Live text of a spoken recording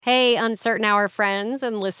Hey, Uncertain Hour friends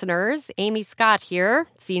and listeners. Amy Scott here,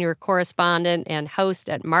 senior correspondent and host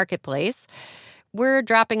at Marketplace. We're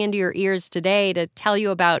dropping into your ears today to tell you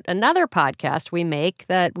about another podcast we make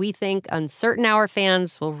that we think Uncertain Hour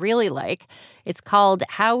fans will really like. It's called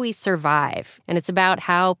How We Survive, and it's about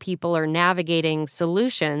how people are navigating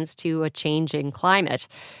solutions to a changing climate.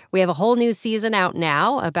 We have a whole new season out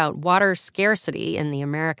now about water scarcity in the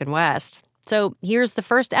American West. So here's the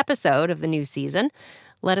first episode of the new season.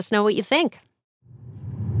 Let us know what you think.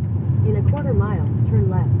 In a quarter mile, turn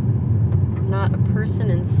left. Not a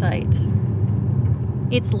person in sight.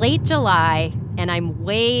 It's late July, and I'm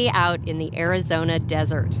way out in the Arizona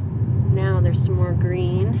desert. Now there's some more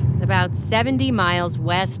green. About 70 miles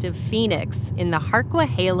west of Phoenix in the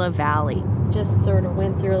Harquahala Valley. Just sort of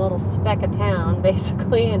went through a little speck of town,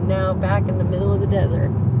 basically, and now back in the middle of the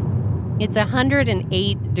desert. It's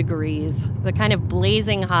 108 degrees, the kind of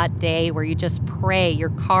blazing hot day where you just pray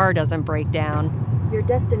your car doesn't break down. Your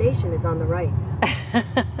destination is on the right.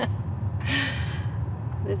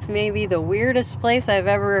 This may be the weirdest place I've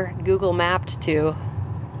ever Google mapped to.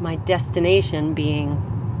 My destination being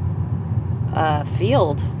a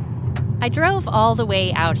field. I drove all the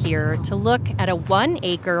way out here to look at a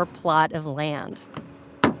 1-acre plot of land.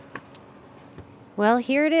 Well,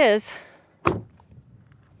 here it is.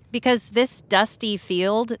 Because this dusty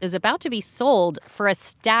field is about to be sold for a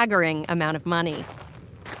staggering amount of money.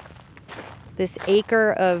 This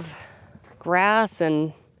acre of grass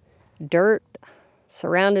and dirt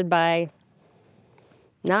surrounded by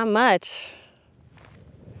not much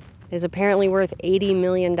is apparently worth $80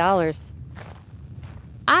 million.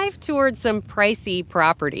 I've toured some pricey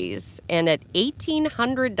properties, and at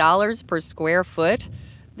 $1,800 per square foot,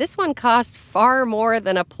 this one costs far more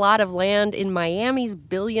than a plot of land in Miami's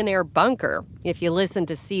Billionaire Bunker, if you listen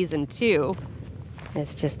to Season 2.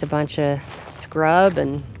 It's just a bunch of scrub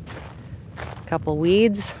and a couple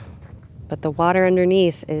weeds, but the water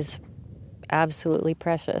underneath is absolutely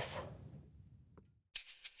precious.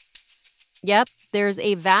 Yep, there's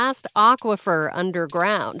a vast aquifer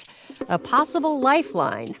underground, a possible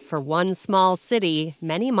lifeline for one small city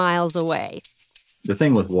many miles away. The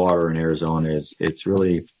thing with water in Arizona is it's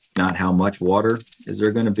really not how much water is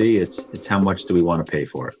there going to be, it's how much do we want to pay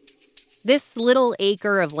for it. This little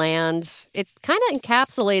acre of land, it kind of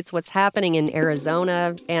encapsulates what's happening in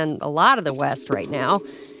Arizona and a lot of the West right now,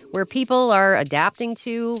 where people are adapting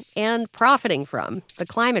to and profiting from the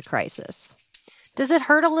climate crisis. Does it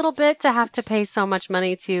hurt a little bit to have to pay so much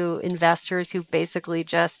money to investors who basically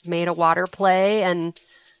just made a water play and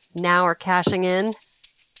now are cashing in?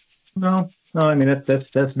 No, I mean,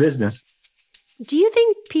 that's business. Do you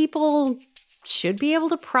think people should be able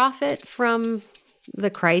to profit from the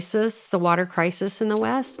crisis, the water crisis in the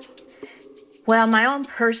West? Well, my own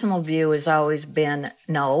personal view has always been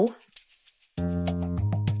no.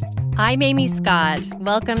 I'm Amy Scott.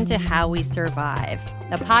 Welcome to How We Survive,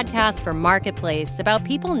 a podcast for Marketplace about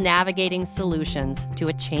people navigating solutions to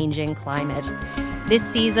a changing climate. This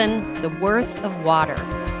season, the worth of water.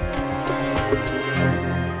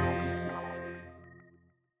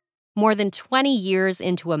 More than 20 years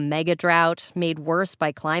into a mega drought made worse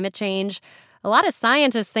by climate change, a lot of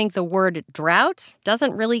scientists think the word drought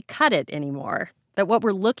doesn't really cut it anymore. That what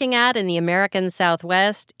we're looking at in the American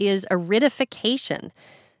Southwest is aridification,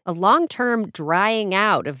 a long-term drying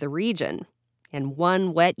out of the region. And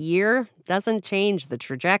one wet year doesn't change the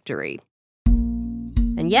trajectory.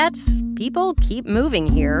 And yet, people keep moving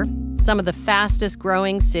here. Some of the fastest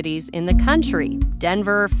growing cities in the country,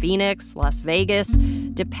 Denver, Phoenix, Las Vegas,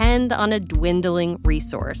 depend on a dwindling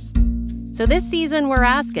resource. So this season, we're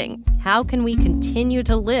asking, how can we continue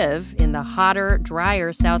to live in the hotter,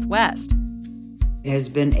 drier Southwest? It has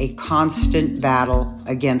been a constant battle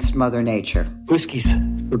against Mother Nature. Whiskey's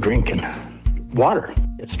for drinking. Water,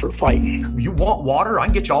 it's for fighting. You want water? I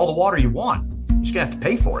can get you all the water you want. You're just going to have to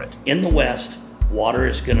pay for it. In the West, water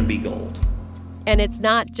is going to be gold. And it's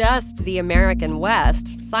not just the American West.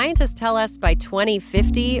 Scientists tell us by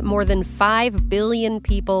 2050, more than 5 billion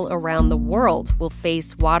people around the world will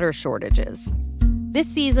face water shortages. This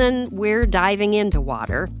season, we're diving into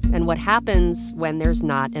water and what happens when there's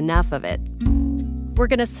not enough of it. We're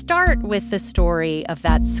going to start with the story of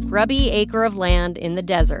that scrubby acre of land in the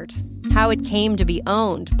desert, how it came to be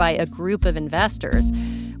owned by a group of investors,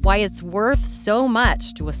 why it's worth so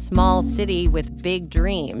much to a small city with big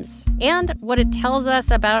dreams, and what it tells us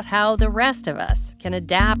about how the rest of us can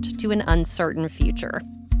adapt to an uncertain future.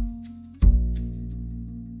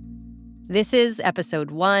 This is episode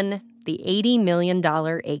 1, The $80 Million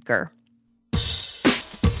Acre.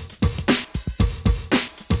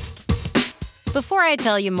 Before I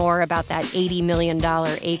tell you more about that $80 million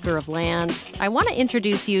acre of land, I want to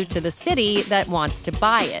introduce you to the city that wants to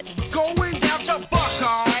buy it. Going down to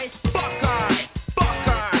Buckeye, Buckeye,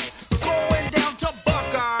 Buckeye, going down to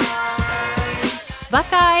Buckeye.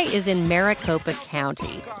 Buckeye is in Maricopa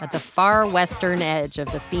County, at the far western edge of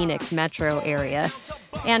the Phoenix metro area.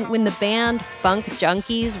 And when the band Funk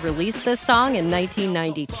Junkies released this song in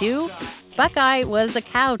 1992, Buckeye was a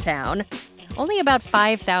cow town. Only about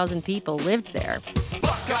 5,000 people lived there.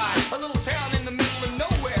 Buckeye, a little town in the middle of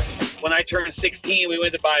nowhere. When I turned 16, we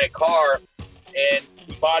went to buy a car, and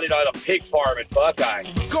we bought it on a pig farm in Buckeye.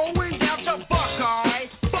 Going down to Buckeye,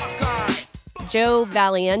 Buckeye. Joe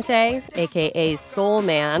Valiente, a.k.a. Soul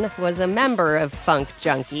Man, was a member of Funk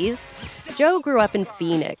Junkies. Joe grew up in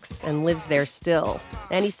Phoenix and lives there still.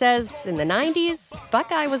 And he says in the 90s,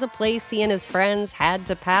 Buckeye was a place he and his friends had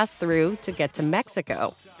to pass through to get to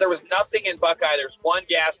Mexico. There was nothing in Buckeye. There's one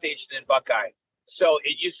gas station in Buckeye. So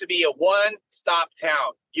it used to be a one-stop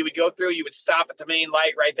town. You would go through, you would stop at the main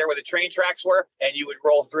light right there where the train tracks were, and you would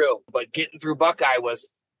roll through. But getting through Buckeye was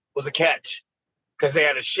a catch because they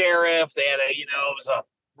had a sheriff. They had it was a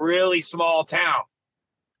really small town.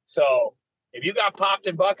 So if you got popped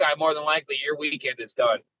in Buckeye, more than likely your weekend is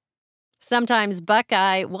done. Sometimes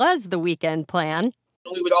Buckeye was the weekend plan.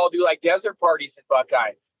 We would all do like desert parties in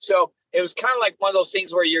Buckeye. So it was kind of like one of those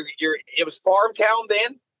things where it was farm town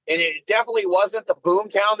then, and it definitely wasn't the boom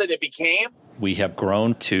town that it became. We have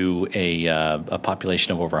grown to a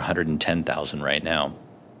population of over 110,000 right now.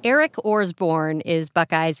 Eric Orsborn is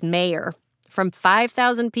Buckeye's mayor. From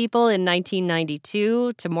 5,000 people in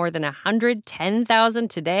 1992 to more than 110,000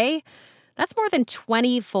 today, that's more than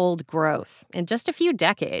 20-fold growth in just a few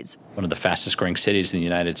decades. One of the fastest-growing cities in the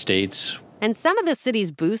United States. And some of the city's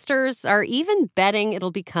boosters are even betting it'll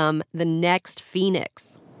become the next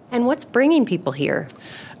Phoenix. And what's bringing people here?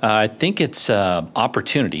 I think it's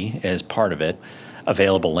opportunity as part of it.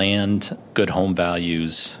 Available land, good home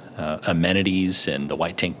values, amenities in the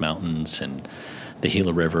White Tank Mountains and the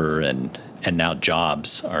Gila River, and now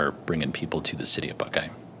jobs are bringing people to the city of Buckeye.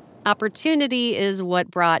 Opportunity is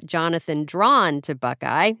what brought Jonathan Drawn to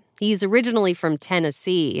Buckeye. He's originally from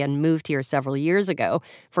Tennessee and moved here several years ago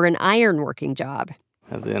for an ironworking job.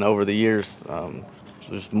 And then over the years,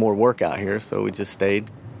 there's more work out here, so we just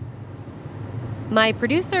stayed. My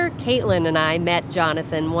producer, Caitlin, and I met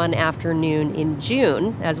Jonathan one afternoon in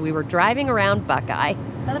June as we were driving around Buckeye.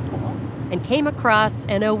 Is that a pool? And came across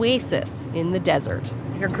an oasis in the desert.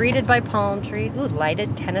 You're greeted by palm trees,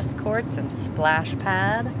 lighted tennis courts and splash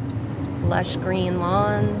pad, lush green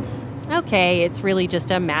lawns. Okay, it's really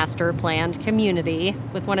just a master-planned community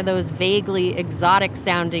with one of those vaguely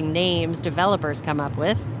exotic-sounding names developers come up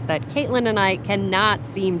with that Caitlin and I cannot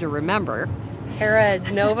seem to remember. Terra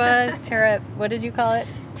Nova? What did you call it?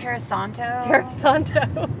 Terra Santo. Terra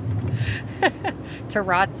Santo.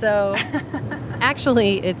 Terrazzo.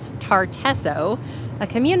 Actually, it's Tartesso, a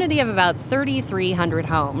community of about 3,300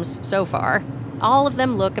 homes so far. All of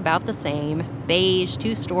them look about the same, beige,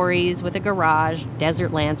 2 stories with a garage,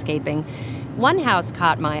 desert landscaping. One house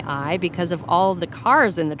caught my eye because of all of the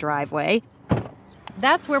cars in the driveway.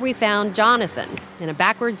 That's where we found Jonathan, in a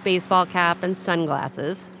backwards baseball cap and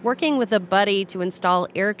sunglasses, working with a buddy to install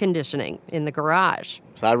air conditioning in the garage.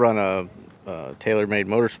 So I run a tailor-made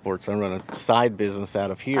motorsports. I run a side business out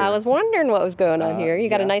of here. I was wondering what was going on here. You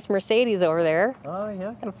got a nice Mercedes over there. Oh, yeah,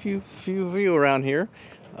 I got a few around here.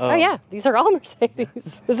 Oh, yeah, these are all Mercedes.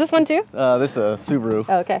 Is this one too? This is a Subaru.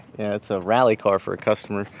 Oh, okay. Yeah, it's a rally car for a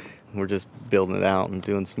customer. We're just building it out and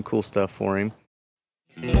doing some cool stuff for him.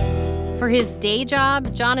 For his day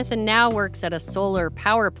job, Jonathan now works at a solar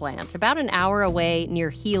power plant about an hour away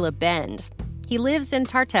near Gila Bend. He lives in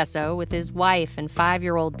Tartesso with his wife and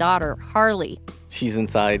 5-year-old daughter, Harley. She's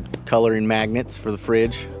inside coloring magnets for the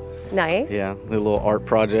fridge. Nice. Yeah, a little art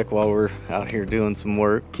project while we're out here doing some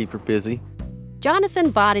work, keep her busy.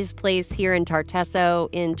 Jonathan bought his place here in Tartesso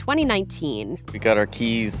in 2019. We got our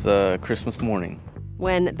keys Christmas morning.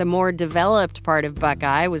 When the more developed part of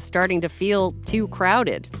Buckeye was starting to feel too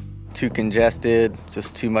crowded. Too congested,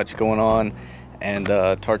 just too much going on. And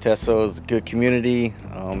Tartesso is a good community.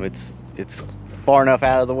 It's far enough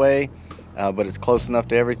out of the way, but it's close enough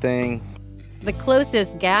to everything. The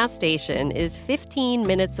closest gas station is 15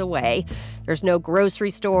 minutes away. There's no grocery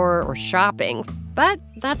store or shopping. But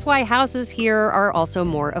that's why houses here are also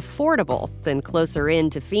more affordable than closer in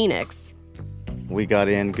to Phoenix. We got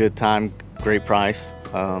in good time, great price.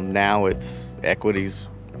 Now equities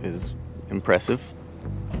is impressive.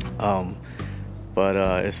 But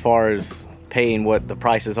as far as paying what the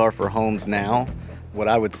prices are for homes now, what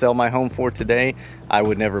I would sell my home for today, I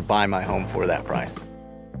would never buy my home for that price.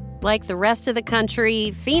 Like the rest of the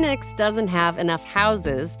country, Phoenix doesn't have enough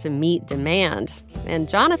houses to meet demand. And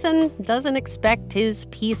Jonathan doesn't expect his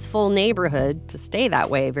peaceful neighborhood to stay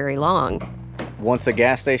that way very long. Once a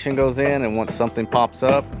gas station goes in and once something pops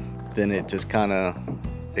up, then it just kind of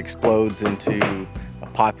explodes into a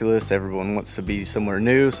populace. Everyone wants to be somewhere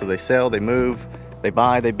new, so they sell, they move, they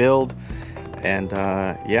buy, they build. And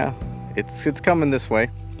it's coming this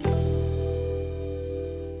way.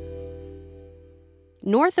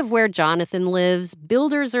 North of where Jonathan lives,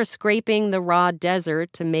 builders are scraping the raw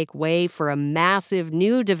desert to make way for a massive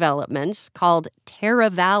new development called Terra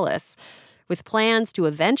Vallis, with plans to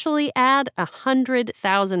eventually add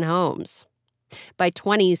 100,000 homes. By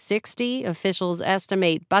 2060, officials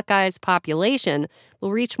estimate Buckeye's population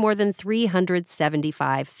will reach more than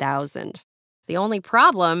 375,000. The only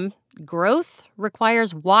problem, growth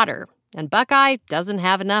requires water, and Buckeye doesn't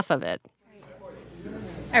have enough of it.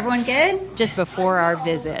 Everyone good? Just before our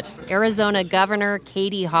visit, Arizona Governor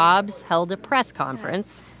Katie Hobbs held a press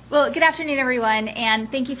conference. Well, good afternoon, everyone, and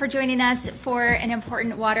thank you for joining us for an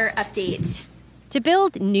important water update. To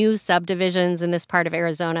build new subdivisions in this part of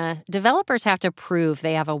Arizona, developers have to prove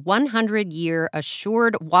they have a 100-year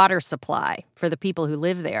assured water supply for the people who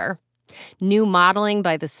live there. New modeling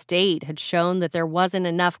by the state had shown that there wasn't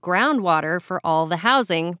enough groundwater for all the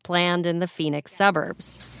housing planned in the Phoenix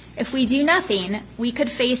suburbs. If we do nothing, we could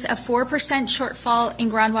face a 4% shortfall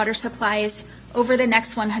in groundwater supplies over the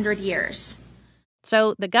next 100 years.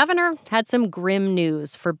 So the governor had some grim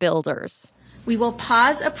news for builders. We will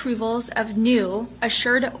pause approvals of new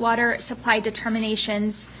assured water supply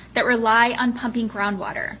determinations that rely on pumping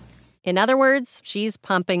groundwater. In other words, she's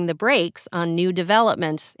pumping the brakes on new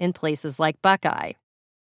development in places like Buckeye.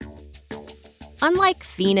 Unlike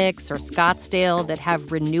Phoenix or Scottsdale that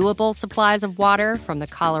have renewable supplies of water from the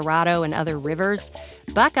Colorado and other rivers,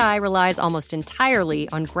 Buckeye relies almost entirely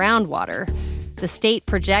on groundwater. The state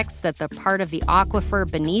projects that the part of the aquifer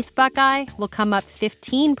beneath Buckeye will come up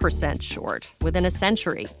 15% short within a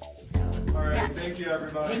century. All right, thank you,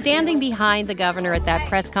 everybody. Standing behind the governor at that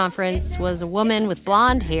press conference was a woman with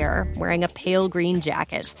blonde hair wearing a pale green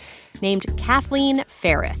jacket named Kathleen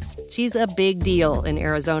Ferris. She's a big deal in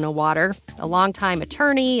Arizona water, a longtime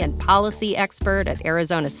attorney and policy expert at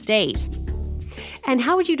Arizona State. And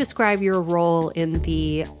how would you describe your role in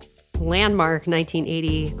the landmark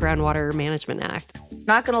 1980 Groundwater Management Act?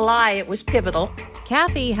 Not going to lie, it was pivotal.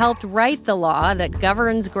 Kathy helped write the law that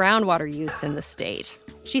governs groundwater use in the state.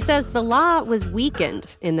 She says the law was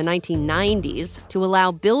weakened in the 1990s to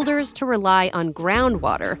allow builders to rely on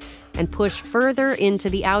groundwater and push further into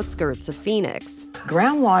the outskirts of Phoenix.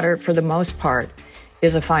 Groundwater, for the most part,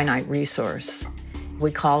 is a finite resource.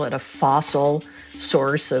 We call it a fossil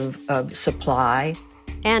source of supply.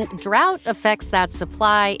 And drought affects that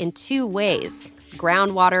supply in two ways.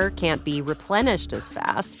 Groundwater can't be replenished as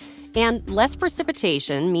fast, and less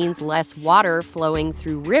precipitation means less water flowing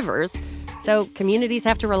through rivers, so communities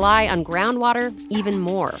have to rely on groundwater even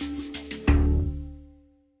more.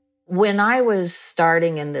 When I was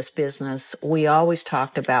starting in this business, we always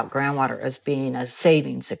talked about groundwater as being a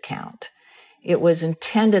savings account. It was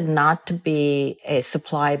intended not to be a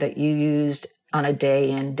supply that you used on a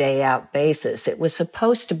day-in, day-out basis. It was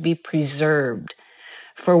supposed to be preserved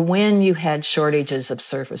for when you had shortages of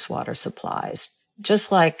surface water supplies,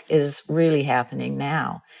 just like is really happening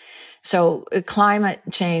now. So climate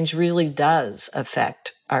change really does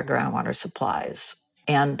affect our groundwater supplies,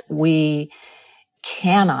 and we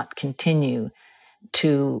cannot continue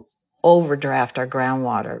to overdraft our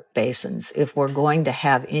groundwater basins if we're going to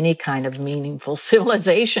have any kind of meaningful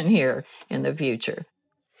civilization here in the future.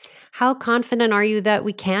 How confident are you that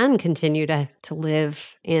we can continue to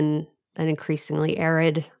live in an increasingly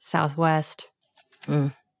arid Southwest?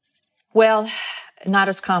 Well, not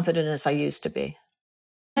as confident as I used to be.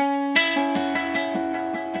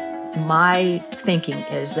 My thinking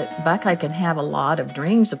is that Buckeye can have a lot of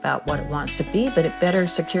dreams about what it wants to be, but it better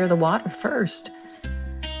secure the water first.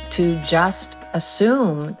 To just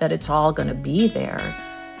assume that it's all going to be there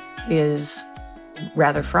is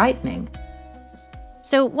rather frightening.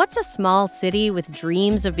 So what's a small city with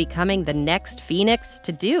dreams of becoming the next Phoenix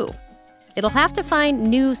to do? It'll have to find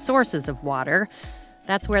new sources of water.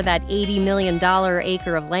 That's where that $80 million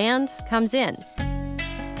acre of land comes in.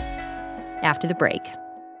 After the break.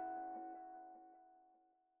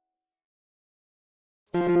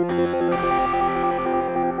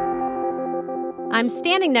 I'm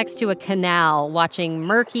standing next to a canal watching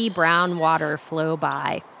murky brown water flow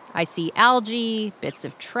by. I see algae, bits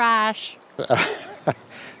of trash.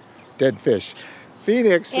 Dead fish.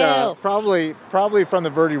 Phoenix, probably from the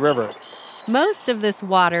Verde River. Most of this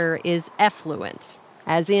water is effluent.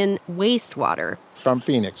 as in wastewater. From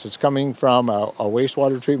Phoenix. It's coming from a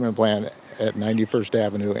wastewater treatment plant at 91st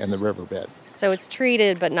Avenue and the riverbed. So it's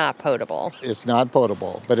treated but not potable. It's not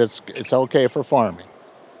potable, but it's okay for farming.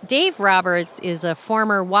 Dave Roberts is a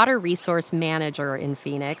former water resource manager in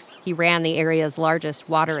Phoenix. He ran the area's largest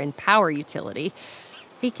water and power utility.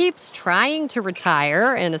 He keeps trying to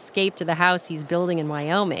retire and escape to the house he's building in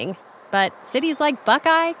Wyoming. But cities like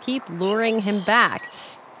Buckeye keep luring him back,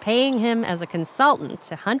 paying him as a consultant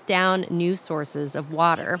to hunt down new sources of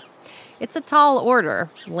water. It's a tall order.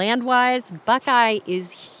 Land-wise, Buckeye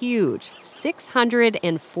is huge,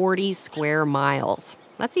 640 square miles.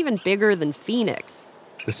 That's even bigger than Phoenix.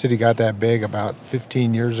 The city got that big about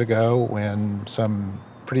 15 years ago when some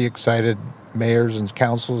pretty excited mayors and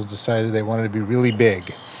councils decided they wanted to be really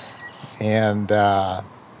big. And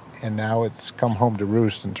now it's come home to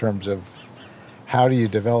roost in terms of how do you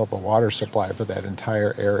develop a water supply for that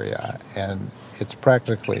entire area? And it's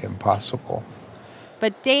practically impossible.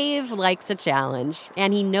 But Dave likes a challenge,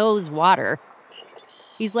 and he knows water.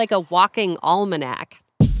 He's like a walking almanac.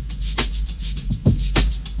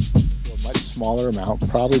 Smaller amount,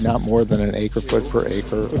 probably not more than an acre-foot per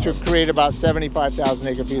acre, which would create about 75,000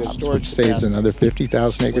 acre-feet of storage. Which saves another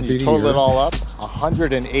 50,000 acre-feet a year. Total it all up,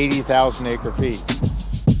 180,000 acre-feet.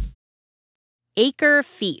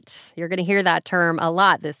 Acre-feet. You're going to hear that term a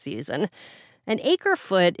lot this season. An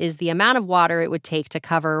acre-foot is the amount of water it would take to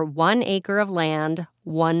cover 1 acre of land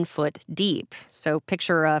 1 foot deep. So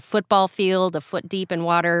picture a football field a foot deep in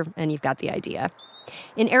water, and you've got the idea.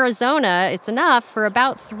 In Arizona, it's enough for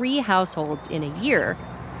about 3 households in a year.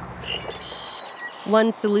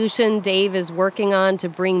 One solution Dave is working on to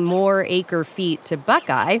bring more acre-feet to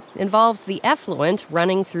Buckeye involves the effluent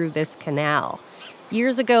running through this canal.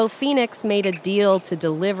 Years ago, Phoenix made a deal to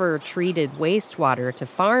deliver treated wastewater to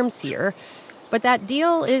farms here, but that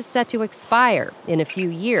deal is set to expire in a few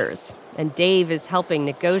years, and Dave is helping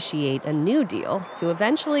negotiate a new deal to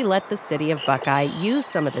eventually let the city of Buckeye use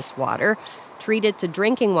some of this water, treat it to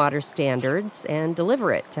drinking water standards, and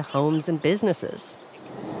deliver it to homes and businesses.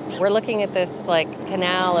 We're looking at this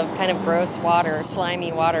canal of kind of gross water,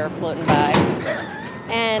 slimy water floating by.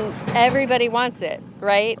 And everybody wants it,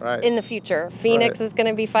 right? In the future. Phoenix is going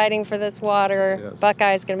to be fighting for this water. Yes.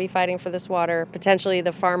 Buckeye is going to be fighting for this water. Potentially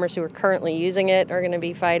the farmers who are currently using it are going to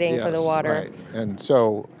be fighting for the water. Right. And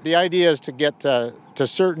so the idea is to get to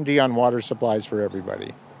certainty on water supplies for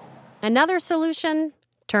everybody. Another solution,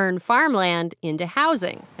 turn farmland into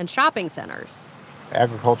housing and shopping centers.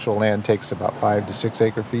 Agricultural land takes about 5 to 6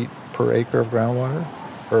 acre-feet per acre of groundwater.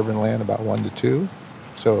 Urban land about 1 to 2.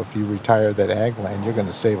 So if you retire that ag land, you're going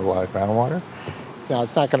to save a lot of groundwater. Now,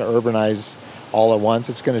 it's not going to urbanize all at once.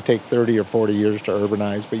 It's going to take 30 or 40 years to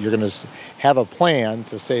urbanize, but you're going to have a plan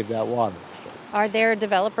to save that water. Are there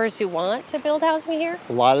developers who want to build housing here?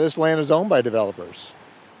 A lot of this land is owned by developers,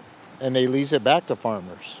 and they lease it back to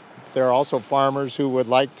farmers. There are also farmers who would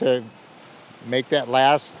like to make that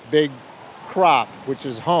last big crop, which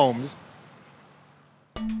is homes.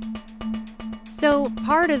 So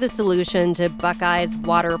part of the solution to Buckeye's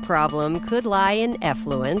water problem could lie in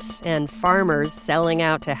effluent and farmers selling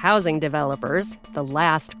out to housing developers, the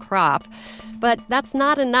last crop. But that's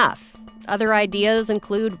not enough. Other ideas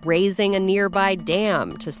include raising a nearby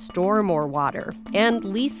dam to store more water and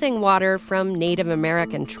leasing water from Native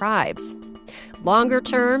American tribes. Longer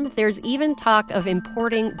term, there's even talk of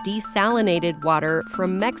importing desalinated water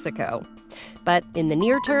from Mexico. But in the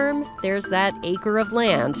near term, there's that acre of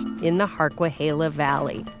land in the Harquahala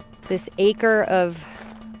Valley. This acre of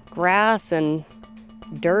grass and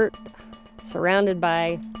dirt surrounded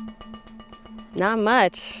by not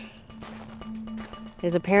much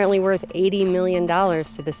is apparently worth $80 million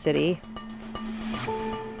to the city.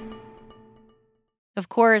 Of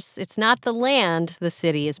course, it's not the land the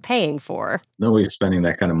city is paying for. Nobody's spending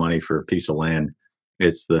that kind of money for a piece of land.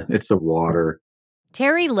 It's the water.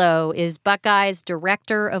 Terry Lowe is Buckeye's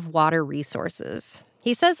Director of Water Resources.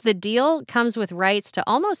 He says the deal comes with rights to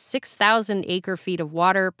almost 6,000 acre-feet of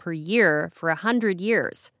water per year for 100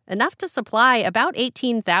 years, enough to supply about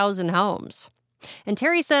 18,000 homes. And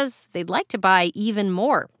Terry says they'd like to buy even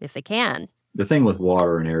more if they can. The thing with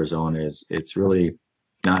water in Arizona is it's really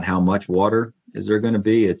not how much water is there going to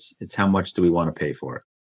be, it's how much do we want to pay for it.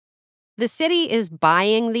 The city is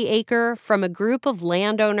buying the acre from a group of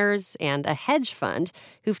landowners and a hedge fund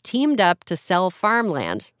who've teamed up to sell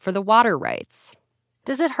farmland for the water rights.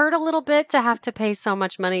 Does it hurt a little bit to have to pay so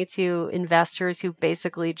much money to investors who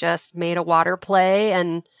basically just made a water play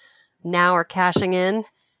and now are cashing in?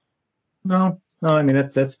 No. I mean,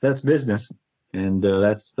 that's business, and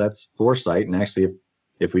that's foresight. And actually,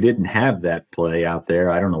 if we didn't have that play out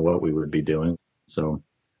there, I don't know what we would be doing. So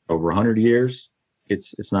over 100 years,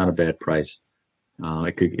 it's not a bad price.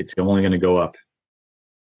 It's only going to go up.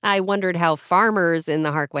 I wondered how farmers in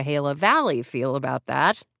the Harquahala Valley feel about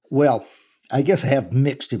that. Well, I guess I have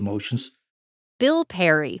mixed emotions. Bill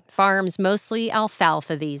Perry farms mostly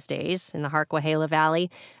alfalfa these days in the Harquahala Valley,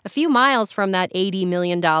 a few miles from that $80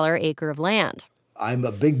 million acre of land. I'm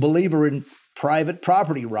a big believer in private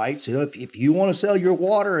property rights. You know, if you want to sell your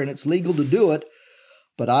water and it's legal to do it,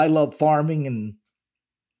 but I love farming and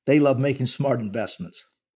they love making smart investments.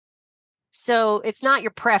 So it's not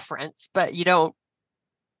your preference, but you don't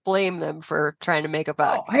blame them for trying to make a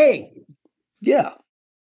buck. Oh, hey, yeah.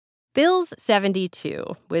 Bill's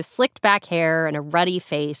 72, with slicked back hair and a ruddy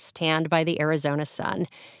face tanned by the Arizona sun.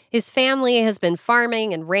 His family has been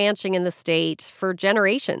farming and ranching in the state for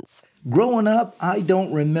generations. Growing up, I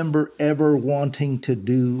don't remember ever wanting to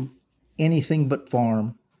do anything but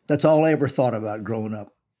farm. That's all I ever thought about growing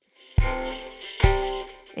up.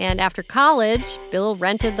 And after college, Bill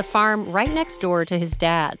rented the farm right next door to his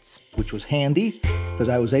dad's. Which was handy, because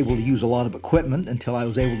I was able to use a lot of equipment until I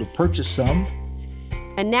was able to purchase some.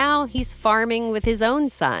 And now he's farming with his own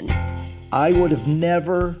son. I would have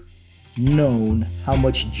never known how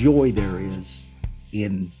much joy there is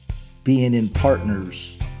in being in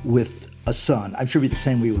partners with a son. I'm sure it'd be the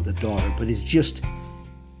same way with a daughter, but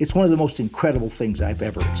it's one of the most incredible things I've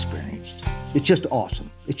ever experienced. It's just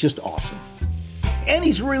awesome. It's just awesome. And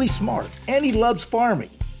he's really smart, and he loves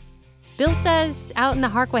farming. Bill says out in the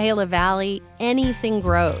Harquahala Valley, anything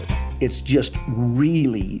grows. It's just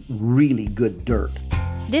really, really good dirt.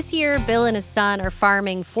 This year, Bill and his son are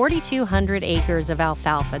farming 4,200 acres of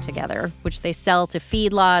alfalfa together, which they sell to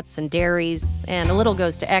feedlots and dairies, and a little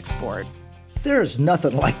goes to export. There's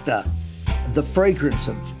nothing like the fragrance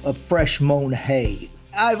of fresh mown hay.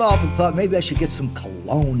 I've often thought maybe I should get some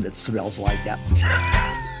cologne that smells like that.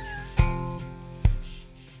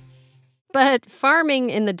 But farming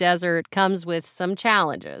in the desert comes with some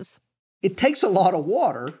challenges. It takes a lot of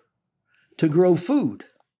water to grow food.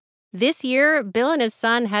 This year, Bill and his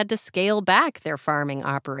son had to scale back their farming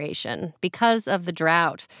operation because of the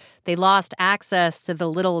drought. They lost access to the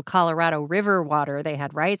little Colorado River water they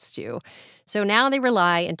had rights to. So now they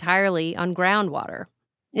rely entirely on groundwater.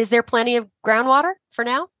 Is there plenty of groundwater for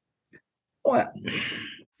now? Well,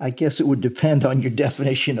 I guess it would depend on your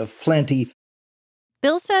definition of plenty.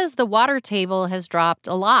 Bill says the water table has dropped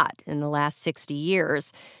a lot in the last 60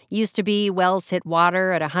 years. Used to be wells hit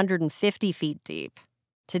water at 150 feet deep.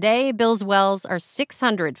 Today, Bill's wells are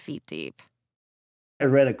 600 feet deep. I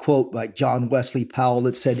read a quote by John Wesley Powell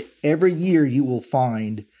that said, every year you will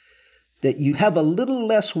find that you have a little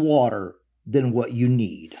less water than what you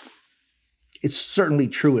need. It's certainly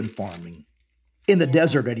true in farming. In the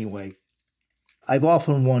desert, anyway. I've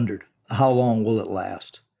often wondered, how long will it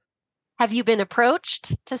last? Have you been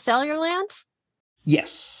approached to sell your land?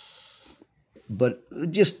 Yes. But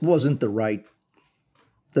it just wasn't the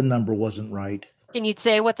number wasn't right. Can you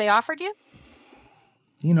say what they offered you?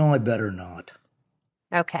 You know, I better not.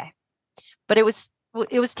 Okay. But it was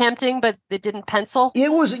tempting, but it didn't pencil?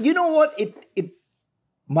 It was, you know what?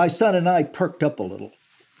 My son and I perked up a little.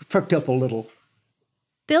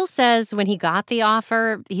 Bill says when he got the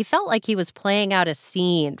offer, he felt like he was playing out a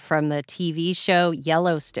scene from the TV show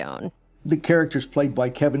Yellowstone. The character's played by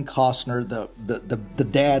Kevin Costner, the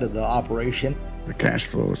dad of the operation. The cash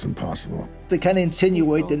flow is impossible. They kind of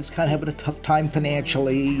insinuate that it's kind of having a tough time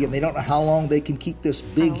financially, and they don't know how long they can keep this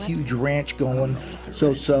big, huge ranch going.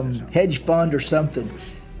 So some hedge fund or something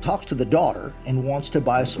talks to the daughter and wants to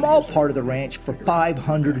buy a small part of the ranch for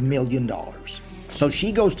 $500 million. So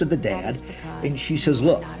she goes to the dad, and she says,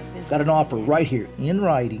 look, got an offer right here in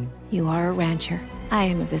writing. You are a rancher. I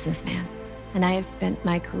am a businessman. And I have spent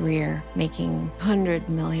my career making $100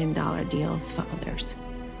 million deals for others.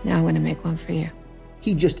 Now I'm going to make one for you.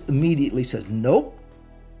 He just immediately says, nope,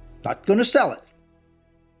 not going to sell it.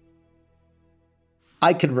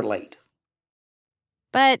 I can relate.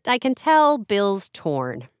 But I can tell Bill's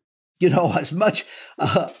torn. You know, as much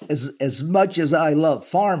as I love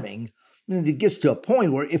farming, it gets to a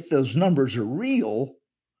point where if those numbers are real,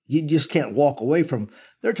 you just can't walk away from.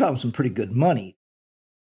 They're talking some pretty good money.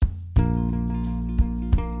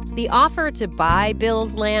 The offer to buy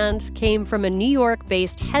Bill's land came from a New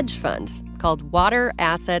York-based hedge fund called Water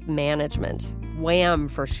Asset Management, WAM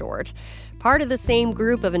for short, part of the same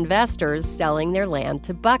group of investors selling their land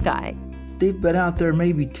to Buckeye. They've been out there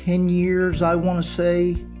maybe 10 years, I want to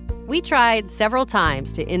say. We tried several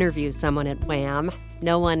times to interview someone at WAM.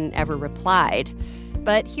 No one ever replied.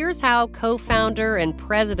 But here's how co-founder and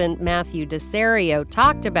president Matthew Desario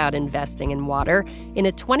talked about investing in water in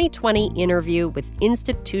a 2020 interview with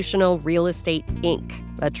Institutional Real Estate Inc.,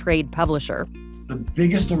 a trade publisher. The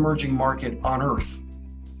biggest emerging market on earth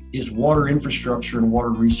is water infrastructure and water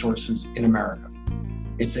resources in America.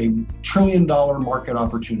 It's a $1 trillion market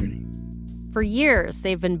opportunity. For years,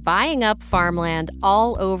 they've been buying up farmland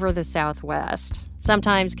all over the Southwest,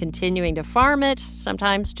 sometimes continuing to farm it,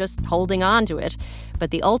 sometimes just holding on to it.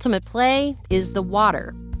 But the ultimate play is the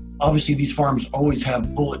water. Obviously, these farms always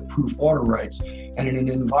have bulletproof water rights. And in an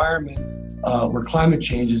environment where climate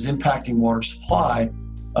change is impacting water supply,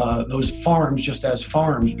 those farms, just as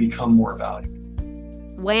farms, become more valuable.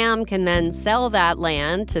 WHAM can then sell that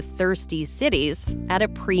land to thirsty cities at a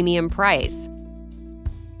premium price.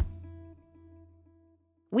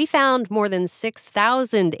 We found more than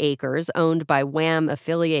 6,000 acres owned by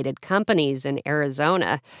WHAM-affiliated companies in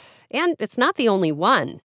Arizona. And it's not the only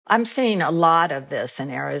one. I'm seeing a lot of this in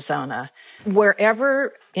Arizona.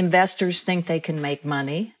 Wherever investors think they can make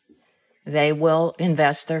money, they will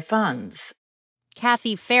invest their funds.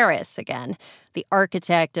 Kathy Ferris, again, the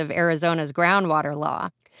architect of Arizona's groundwater law.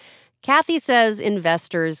 Kathy says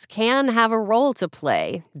investors can have a role to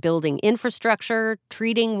play, building infrastructure,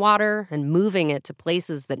 treating water, and moving it to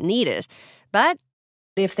places that need it. But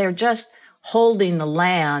if they're just holding the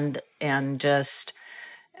land and just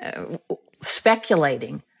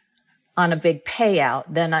speculating on a big payout,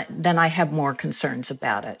 then I have more concerns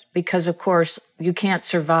about it. Because, of course, you can't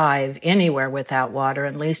survive anywhere without water,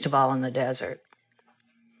 and least of all in the desert.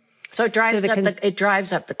 So it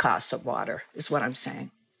drives up the cost of water, is what I'm saying.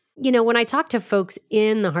 You know, when I talk to folks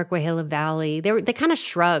in the Harquahala Valley, they kind of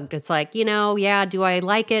shrugged. It's like, yeah, do I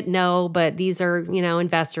like it? No, but these are,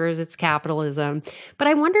 investors. It's capitalism. But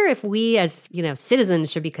I wonder if we as,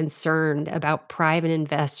 citizens should be concerned about private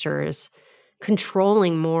investors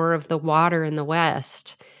controlling more of the water in the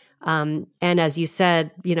West. And as you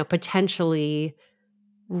said, potentially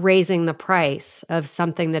raising the price of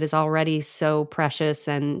something that is already so precious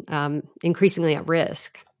and increasingly at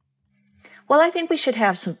risk. Well, I think we should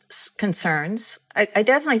have some concerns. I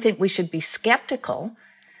definitely think we should be skeptical.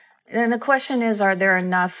 And the question is, are there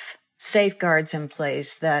enough safeguards in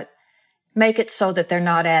place that make it so that they're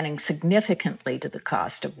not adding significantly to the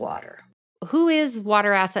cost of water? Who is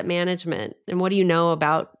Water Asset Management, and what do you know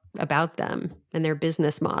about them and their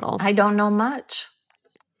business model? I don't know much.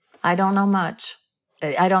 I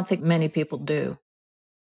don't think many people do.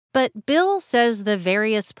 But Bill says the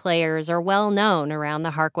various players are well known around the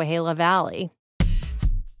Harquahala Valley.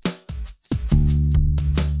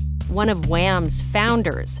 One of WHAM's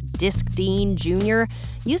founders, Disk Dean Jr.,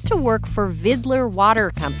 used to work for Vidler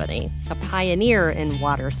Water Company, a pioneer in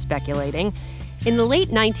water speculating. In the late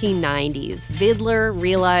 1990s, Vidler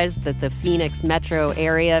realized that the Phoenix metro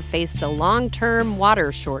area faced a long-term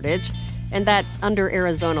water shortage, and that under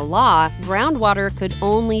Arizona law, groundwater could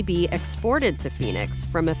only be exported to Phoenix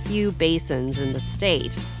from a few basins in the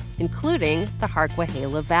state, including the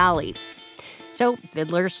Harquahala Valley. So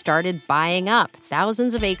Vidler started buying up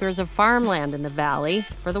thousands of acres of farmland in the valley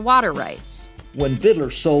for the water rights. When Vidler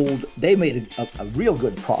sold, they made a real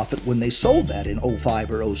good profit when they sold that in 05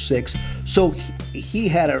 or 06. So he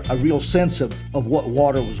had a real sense of what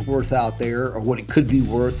water was worth out there, or what it could be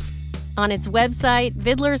worth. On its website,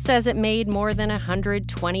 Vidler says it made more than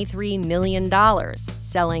 $123 million,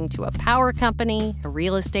 selling to a power company, a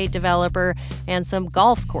real estate developer, and some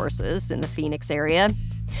golf courses in the Phoenix area.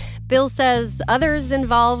 Bill says others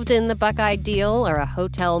involved in the Buckeye deal are a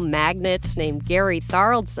hotel magnate named Gary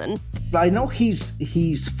Tharaldson. I know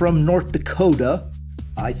he's from North Dakota.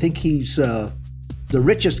 I think he's the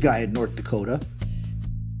richest guy in North Dakota.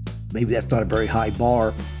 Maybe that's not a very high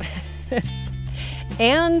bar.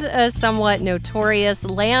 And a somewhat notorious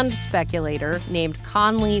land speculator named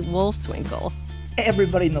Conley Wolfswinkel.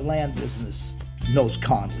 Everybody in the land business knows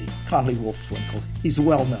Conley Wolfswinkel. He's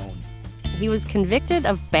well known. He was convicted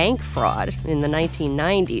of bank fraud in the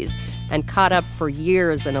 1990s and caught up for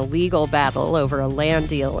years in a legal battle over a land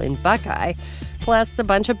deal in Buckeye, plus a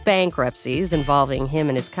bunch of bankruptcies involving him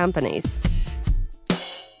and his companies.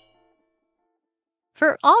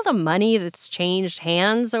 For all the money that's changed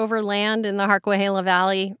hands over land in the Harquahala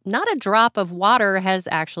Valley, not a drop of water has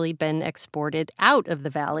actually been exported out of the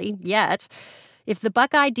valley yet. If the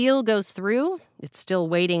Buckeye deal goes through, it's still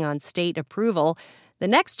waiting on state approval. The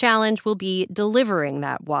next challenge will be delivering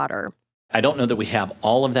that water. I don't know that we have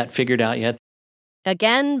all of that figured out yet.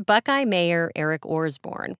 Again, Buckeye Mayor Eric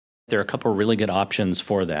Orsborn. There are a couple of really good options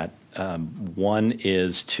for that. One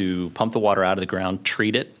is to pump the water out of the ground,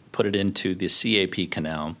 treat it, put it into the CAP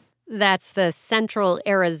canal. That's the Central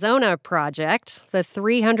Arizona Project, the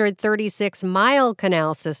 336-mile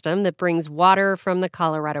canal system that brings water from the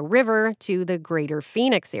Colorado River to the greater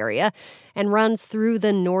Phoenix area and runs through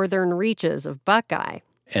the northern reaches of Buckeye.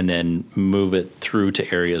 And then move it through to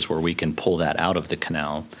areas where we can pull that out of the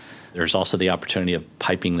canal. There's also the opportunity of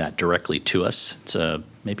piping that directly to us. It's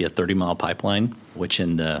maybe a 30-mile pipeline, which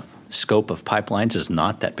in the scope of pipelines is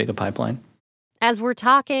not that big a pipeline. As we're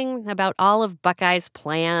talking about all of Buckeye's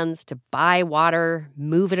plans to buy water,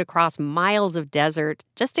 move it across miles of desert,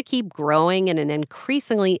 just to keep growing in an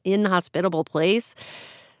increasingly inhospitable place,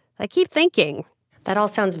 I keep thinking, that all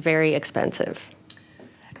sounds very expensive.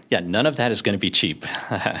 Yeah, none of that is going to be cheap.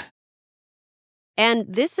 And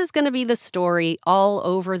this is going to be the story all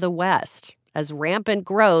over the West, as rampant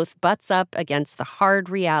growth butts up against the hard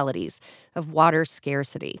realities of water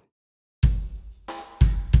scarcity.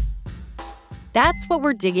 That's what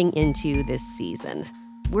we're digging into this season.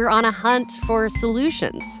 We're on a hunt for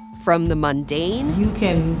solutions, from the mundane. You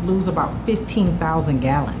can lose about 15,000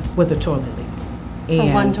 gallons with a toilet leak.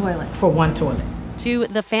 For one toilet? For one toilet. To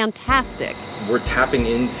the fantastic. We're tapping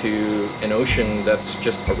into an ocean that's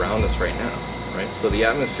just around us right now, right? So the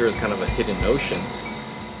atmosphere is kind of a hidden ocean.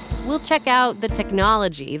 We'll check out the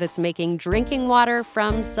technology that's making drinking water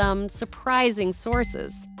from some surprising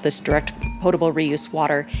sources. This direct potable reuse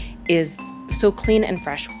water is so clean and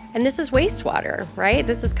fresh. And this is wastewater, right?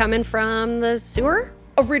 This is coming from the sewer?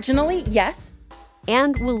 Originally, yes.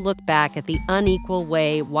 And we'll look back at the unequal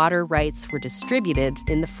way water rights were distributed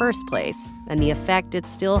in the first place and the effect it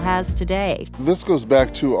still has today. This goes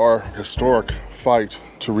back to our historic fight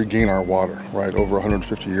to regain our water, right? Over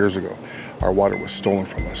 150 years ago, our water was stolen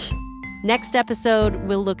from us. Next episode,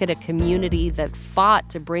 we'll look at a community that fought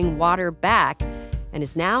to bring water back and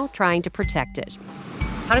is now trying to protect it.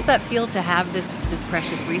 How does that feel to have this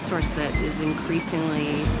precious resource that is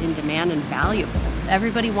increasingly in demand and valuable?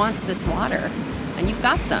 Everybody wants this water, and you've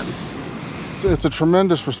got some. It's a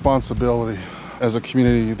tremendous responsibility as a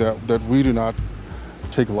community that we do not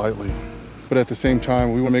take lightly. But at the same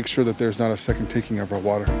time, we want to make sure that there's not a second taking of our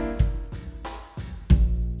water.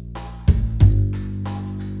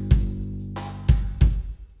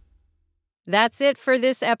 That's it for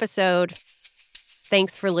this episode.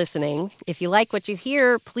 Thanks for listening. If you like what you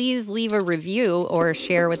hear, please leave a review or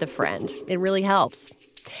share with a friend. It really helps.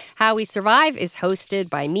 How We Survive is hosted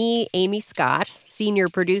by me, Amy Scott. Senior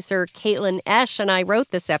producer Caitlin Esch and I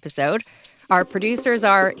wrote this episode. Our producers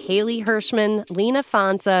are Haley Hirschman, Lena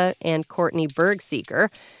Fonza, and Courtney Bergseeker.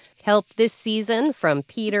 Help this season from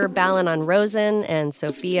Peter Balanon-Rosen and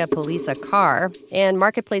Sophia Polisa Carr, and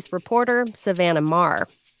Marketplace reporter Savannah Marr.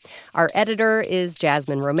 Our editor is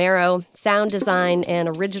Jasmine Romero, sound design and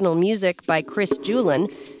original music by Chris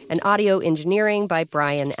Julin, and audio engineering by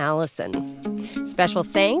Brian Allison. Special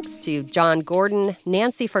thanks to John Gordon,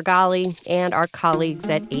 Nancy Fergali, and our colleagues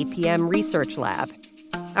at APM Research Lab.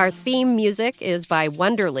 Our theme music is by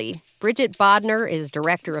Wonderly. Bridget Bodner is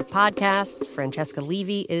director of podcasts. Francesca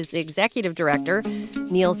Levy is executive director.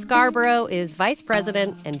 Neil Scarborough is vice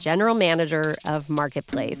president and general manager of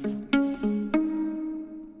Marketplace.